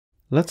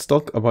Let's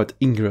talk about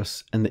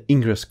Ingress and the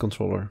Ingress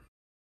controller.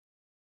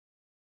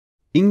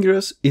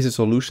 Ingress is a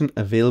solution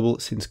available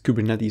since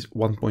Kubernetes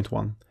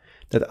 1.1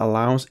 that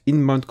allows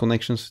inbound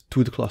connections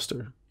to the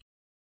cluster.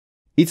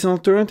 It's an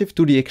alternative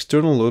to the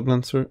external load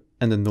balancer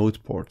and the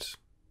node ports.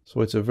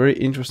 So it's a very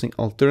interesting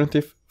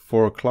alternative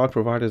for cloud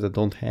providers that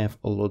don't have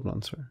a load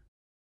balancer.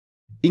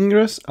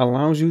 Ingress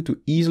allows you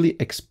to easily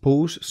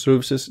expose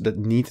services that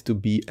need to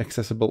be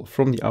accessible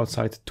from the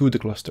outside to the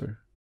cluster.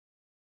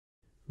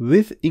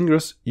 With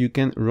Ingress, you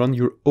can run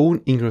your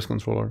own Ingress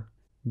controller,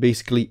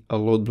 basically a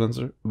load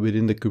balancer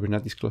within the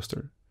Kubernetes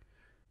cluster.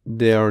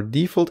 There are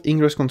default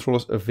Ingress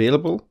controllers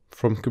available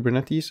from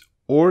Kubernetes,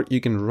 or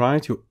you can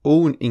write your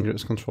own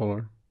Ingress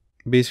controller.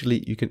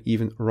 Basically, you can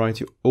even write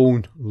your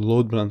own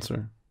load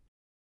balancer.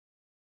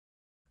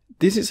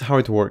 This is how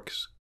it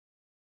works.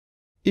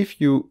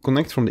 If you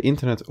connect from the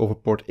internet over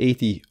port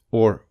 80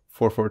 or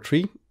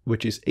 443,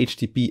 which is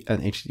HTTP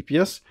and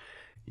HTTPS,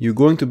 you're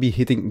going to be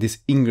hitting this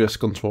Ingress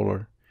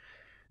controller.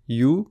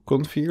 You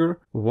configure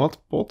what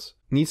pod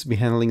needs to be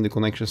handling the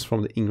connections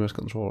from the Ingress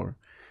controller.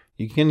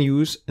 You can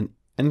use an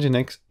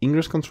Nginx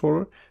Ingress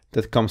controller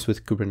that comes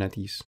with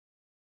Kubernetes.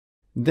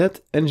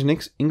 That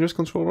Nginx Ingress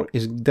controller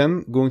is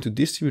then going to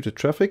distribute the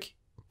traffic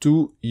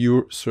to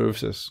your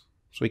services.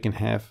 So you can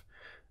have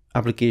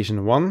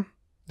application 1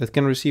 that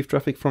can receive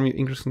traffic from your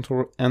Ingress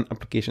controller and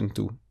application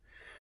 2.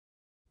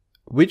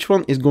 Which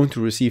one is going to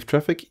receive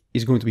traffic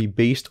is going to be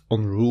based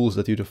on rules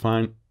that you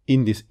define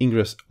in this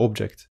Ingress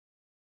object.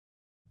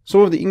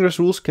 Some of the Ingress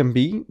rules can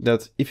be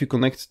that if you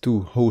connect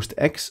to host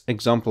X,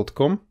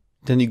 example.com,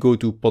 then you go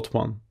to pod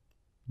 1.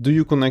 Do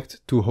you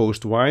connect to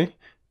host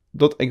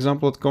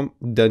Y.example.com,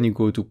 then you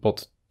go to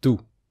pod 2,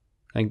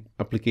 and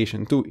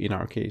application 2 in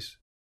our case.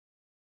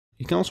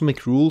 You can also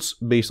make rules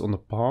based on the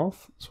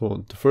path.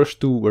 So the first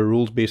two were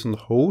rules based on the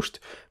host.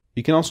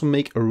 You can also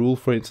make a rule,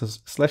 for instance,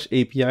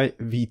 /API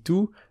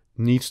v2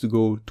 needs to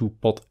go to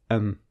pod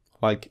N,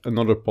 like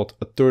another pod,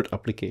 a third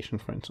application,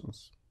 for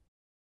instance.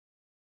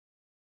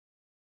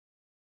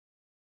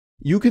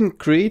 You can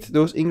create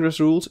those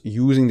Ingress rules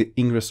using the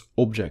Ingress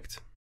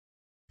object.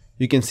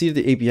 You can see that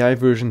the API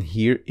version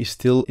here is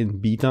still in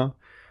beta.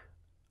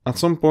 At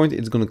some point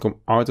it's going to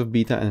come out of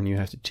beta and you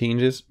have to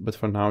change this, but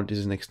for now this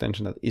is an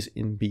extension that is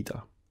in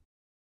beta.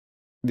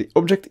 The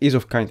object is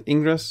of kind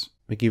Ingress.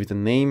 We give it a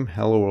name,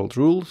 hello world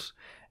rules,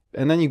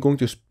 and then you're going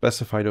to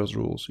specify those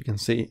rules. You can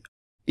say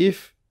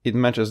if it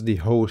matches the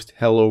host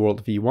hello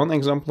world v1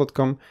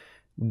 example.com,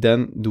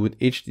 then do an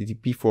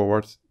HTTP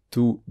forward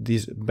to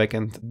this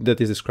backend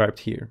that is described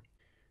here.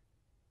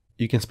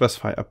 You can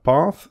specify a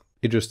path,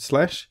 it's just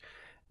slash.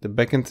 The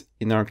backend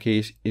in our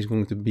case is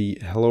going to be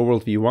hello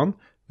world v1,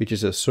 which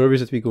is a service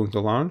that we're going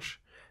to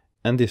launch,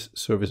 and this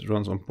service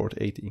runs on port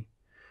 80.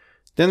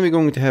 Then we're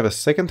going to have a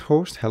second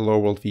host, hello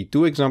world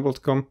v2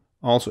 example.com,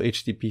 also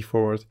HTTP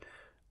forward.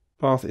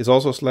 Path is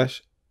also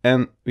slash,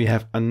 and we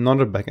have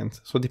another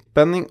backend. So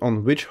depending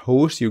on which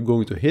host you're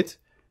going to hit,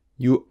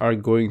 you are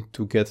going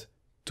to get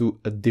to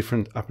a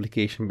different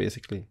application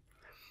basically.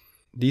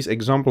 These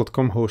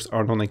example.com hosts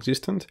are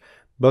non-existent,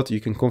 but you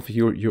can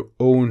configure your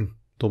own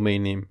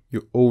domain name,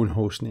 your own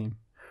host name.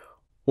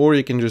 Or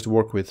you can just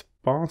work with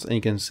paths and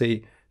you can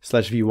say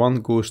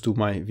 /v1 goes to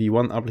my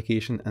v1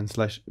 application and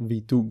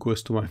 /v2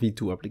 goes to my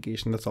v2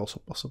 application. That's also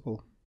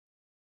possible.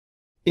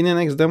 In the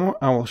next demo,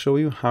 I will show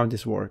you how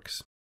this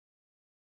works.